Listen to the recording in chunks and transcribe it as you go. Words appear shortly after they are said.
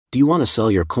Do you want to sell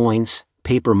your coins,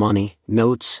 paper money,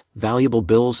 notes, valuable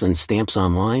bills and stamps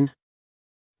online?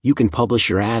 You can publish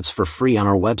your ads for free on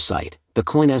our website,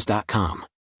 thecoines.com.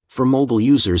 For mobile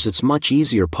users, it's much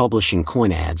easier publishing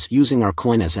coin ads using our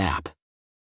COINS app.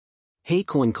 Hey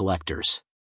coin collectors!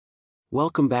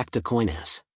 Welcome back to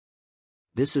COINS.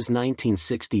 This is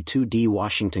 1962 D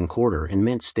Washington quarter in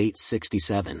mint state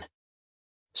 67.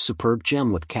 Superb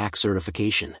gem with CAC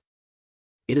certification.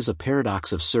 It is a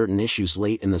paradox of certain issues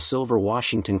late in the silver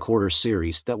Washington quarter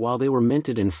series that while they were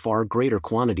minted in far greater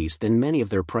quantities than many of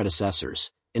their predecessors,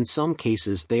 in some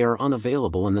cases they are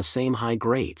unavailable in the same high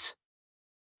grades.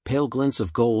 Pale glints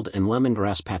of gold and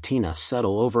lemongrass patina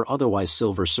settle over otherwise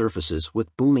silver surfaces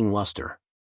with booming luster.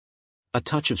 A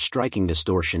touch of striking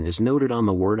distortion is noted on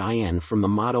the word IN from the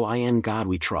motto "In God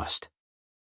We Trust."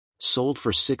 Sold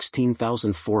for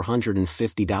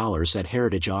 $16,450 at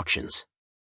Heritage Auctions.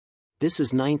 This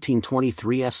is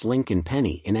 1923's Lincoln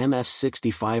penny in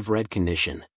MS65 red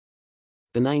condition.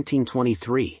 The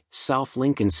 1923 South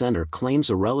Lincoln Center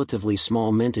claims a relatively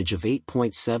small mintage of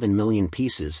 8.7 million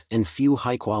pieces and few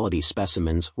high-quality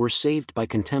specimens were saved by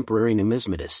contemporary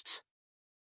numismatists.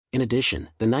 In addition,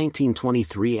 the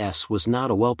 1923 was not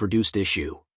a well-produced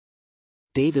issue.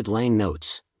 David Lang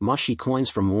notes, mushy coins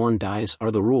from worn dies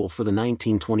are the rule for the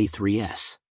 1923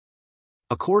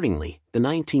 Accordingly, the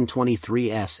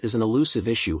 1923 is an elusive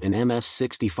issue in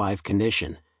MS65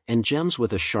 condition, and gems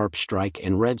with a sharp strike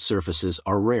and red surfaces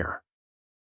are rare.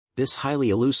 This highly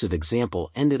elusive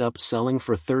example ended up selling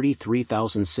for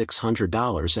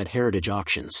 $33,600 at Heritage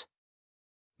Auctions.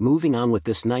 Moving on with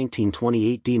this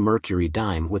 1928 D Mercury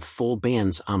dime with full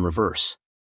bands on reverse.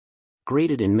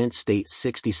 Graded in mint state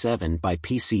 67 by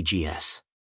PCGS.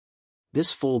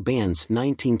 This full band's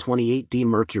 1928 D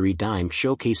Mercury dime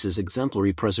showcases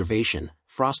exemplary preservation,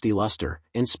 frosty luster,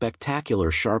 and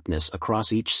spectacular sharpness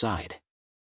across each side.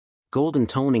 Golden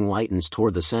toning lightens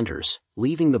toward the centers,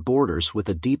 leaving the borders with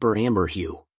a deeper amber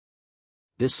hue.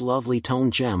 This lovely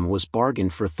toned gem was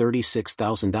bargained for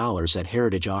 $36,000 at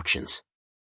Heritage Auctions.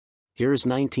 Here is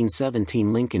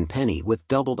 1917 Lincoln penny with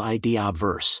doubled ID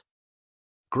obverse.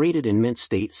 Graded in mint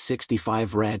state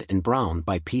 65 red and brown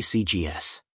by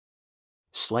PCGS.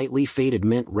 Slightly faded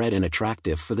mint red and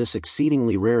attractive for this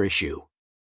exceedingly rare issue.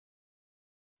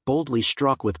 Boldly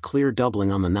struck with clear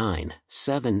doubling on the 9,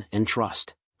 7, and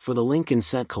trust. For the Lincoln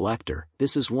cent collector,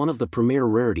 this is one of the premier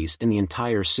rarities in the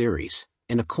entire series,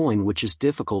 and a coin which is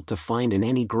difficult to find in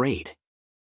any grade.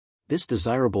 This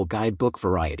desirable guidebook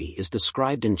variety is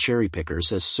described in Cherry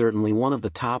Pickers as certainly one of the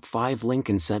top 5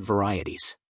 Lincoln cent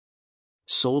varieties.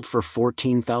 Sold for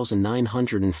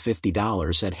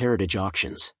 $14,950 at Heritage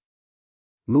Auctions.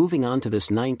 Moving on to this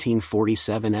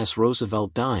 1947's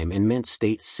Roosevelt dime in mint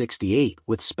state 68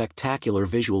 with spectacular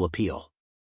visual appeal.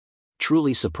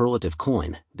 Truly superlative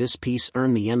coin, this piece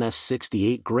earned the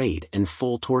MS68 grade and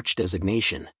full torch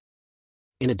designation.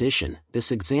 In addition,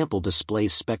 this example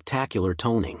displays spectacular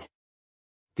toning.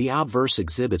 The obverse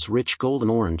exhibits rich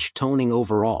golden-orange toning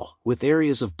overall, with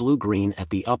areas of blue-green at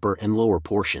the upper and lower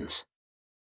portions.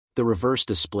 The reverse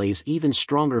displays even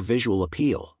stronger visual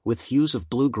appeal, with hues of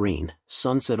blue-green,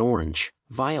 sunset orange,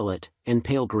 violet, and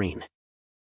pale green.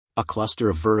 A cluster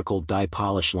of vertical die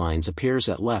polish lines appears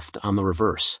at left on the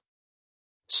reverse.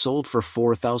 Sold for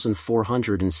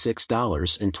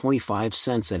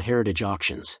 $4,406.25 at Heritage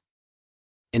Auctions.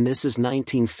 And this is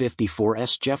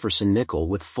 1954's Jefferson nickel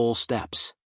with full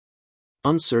steps.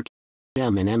 Uncirculated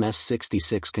gem in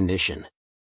MS66 condition.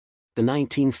 The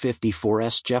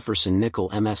 1954's Jefferson nickel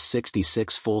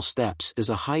MS66 full steps is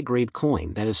a high-grade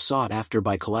coin that is sought after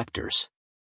by collectors.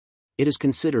 It is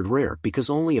considered rare because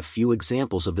only a few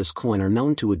examples of this coin are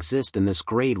known to exist in this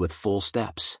grade with full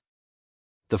steps.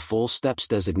 The full steps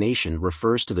designation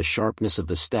refers to the sharpness of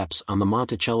the steps on the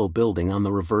Monticello building on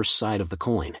the reverse side of the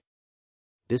coin.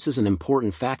 This is an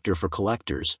important factor for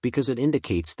collectors because it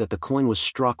indicates that the coin was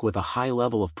struck with a high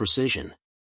level of precision.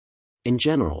 In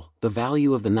general, the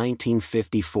value of the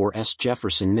 1954's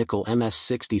Jefferson nickel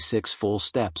MS66 full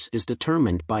steps is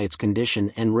determined by its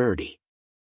condition and rarity.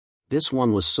 This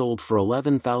one was sold for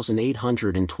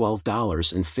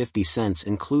 $11,812.50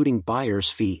 including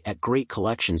buyer's fee at Great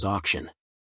Collections Auction.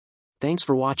 Thanks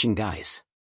for watching, guys.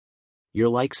 Your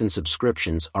likes and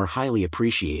subscriptions are highly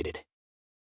appreciated.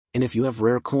 And if you have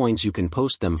rare coins, you can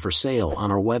post them for sale on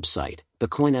our website,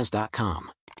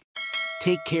 thecoines.com.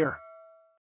 Take care.